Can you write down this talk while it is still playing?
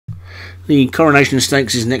The Coronation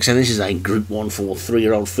Stakes is next, and this is a Group 1 for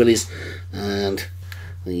 3-year-old fillies, and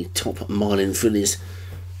the top miling fillies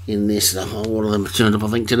in this. One of them turned up, I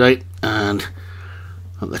think, today, and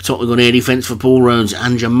at the top we've got Air Defence for Paul Rhodes,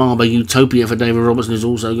 Anjamaba Utopia for David Robertson, who's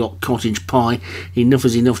also got Cottage Pie, Enough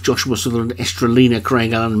is Enough, Joshua Sutherland, Estrelina,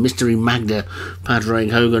 Craig Allen, Mystery Magda,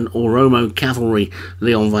 Padraig Hogan, Oromo Cavalry,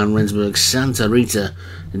 Leon Van Rensburg, Santa Rita,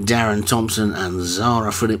 Darren Thompson, and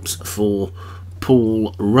Zara Phillips for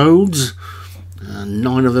Paul Rhodes.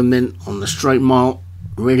 9 of them then on the straight mile,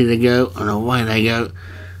 ready to go, and away they go.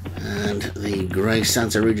 And the grey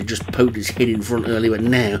Santa Rita just poked his head in front earlier, but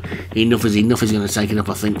now Enough is Enough is going to take it up,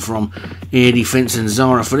 I think, from Air Defence and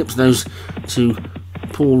Zara Phillips. Those two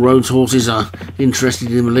Paul Rhodes horses are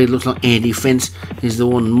interested in the lead. Looks like Air Defence is the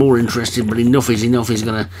one more interested, but Enough is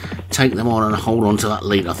going to take them on and hold on to that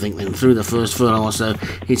lead, I think. Then through the first furlong or so,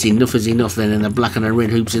 it's Enough is Enough then, and the black and the red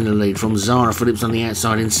hoops in the lead from Zara Phillips on the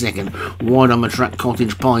outside in second. Wide on the track,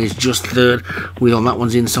 Cottage Pie is just third. Wheel on that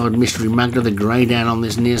one's inside, Mystery Magda. The grey down on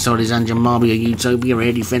this near side is Anjamabia Utopia.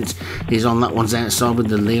 Air Defence is on that one's outside with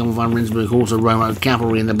the Leon Van Rensburg horse, Romo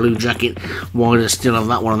Cavalry in the blue jacket. Wider still of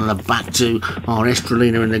that one, and the back two are Estrelina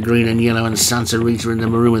in the green and yellow and Santa Rita in the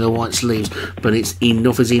maroon with the white sleeves. But it's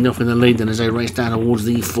Enough is Enough in the lead then as they race down towards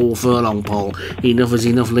the 4 furlong pole. Enough is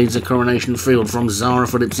Enough leads the Coronation Field from Zara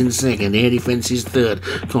Phillips in second. Air Defence is third.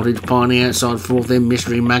 Cottage Pie on the outside fourth, then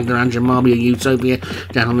Mystery Magda, Anjamabia Utopia.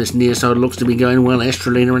 Down on this near side looks to be going well.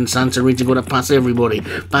 Estrelina and Santa Rita got to pass everybody.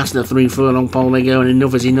 Past the 3 furlong pole they go, and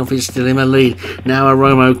Enough is still in the lead. Now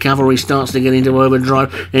Romo Cavalry starts to get into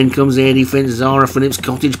overdrive. Then comes Air Defence, Zara Phillips,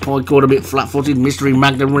 Cottage Pie caught a bit flat-footed. Mystery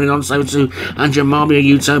Magda running on, so too Anjamabia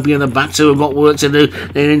Utopia. The back two have got work to do.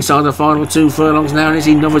 They're inside the final 2 furlongs now, and it's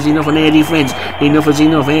Enough is Enough and Air Defence. Enough is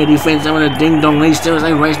Enough, Air Defence having a ding-dong. These two as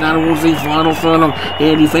they race now towards the final furlong.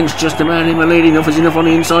 Air Defence just about in the lead. Enough is Enough on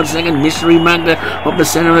the inside second. Mystery Magda up the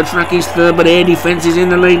centre of the track is third, but Air Defence is in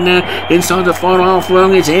the lead now. Inside the final half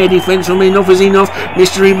furlong, it's Air Defence from Enough is Enough.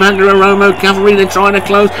 Mystery Magda, Romo Cavalry, they're trying to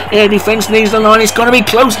close. Air Defence needs the line, it's got to be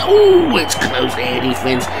close. Oh, it's close, Air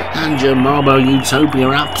Defence. Anjamabo Utopia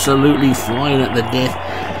absolutely flying at the death.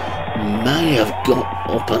 May have got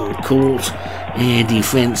up and caught Air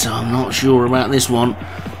Defence. I'm not sure about this one.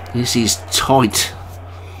 This is tight.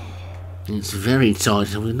 It's very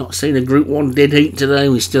tight. We've not seen a Group 1 dead heat today.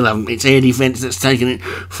 We still haven't. It's Air Defence that's taken it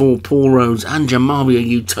for Paul Rhodes. Anjamabia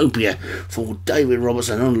Utopia for David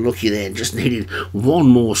Robertson. Unlucky there. Just needed one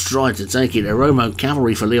more stride to take it. Aromo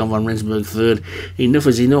Cavalry for Leon Van Rensburg third. Enough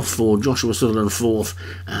is Enough for Joshua Sutherland fourth.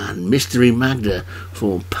 And Mystery Magda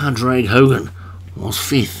for Padraig Hogan was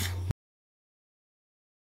fifth.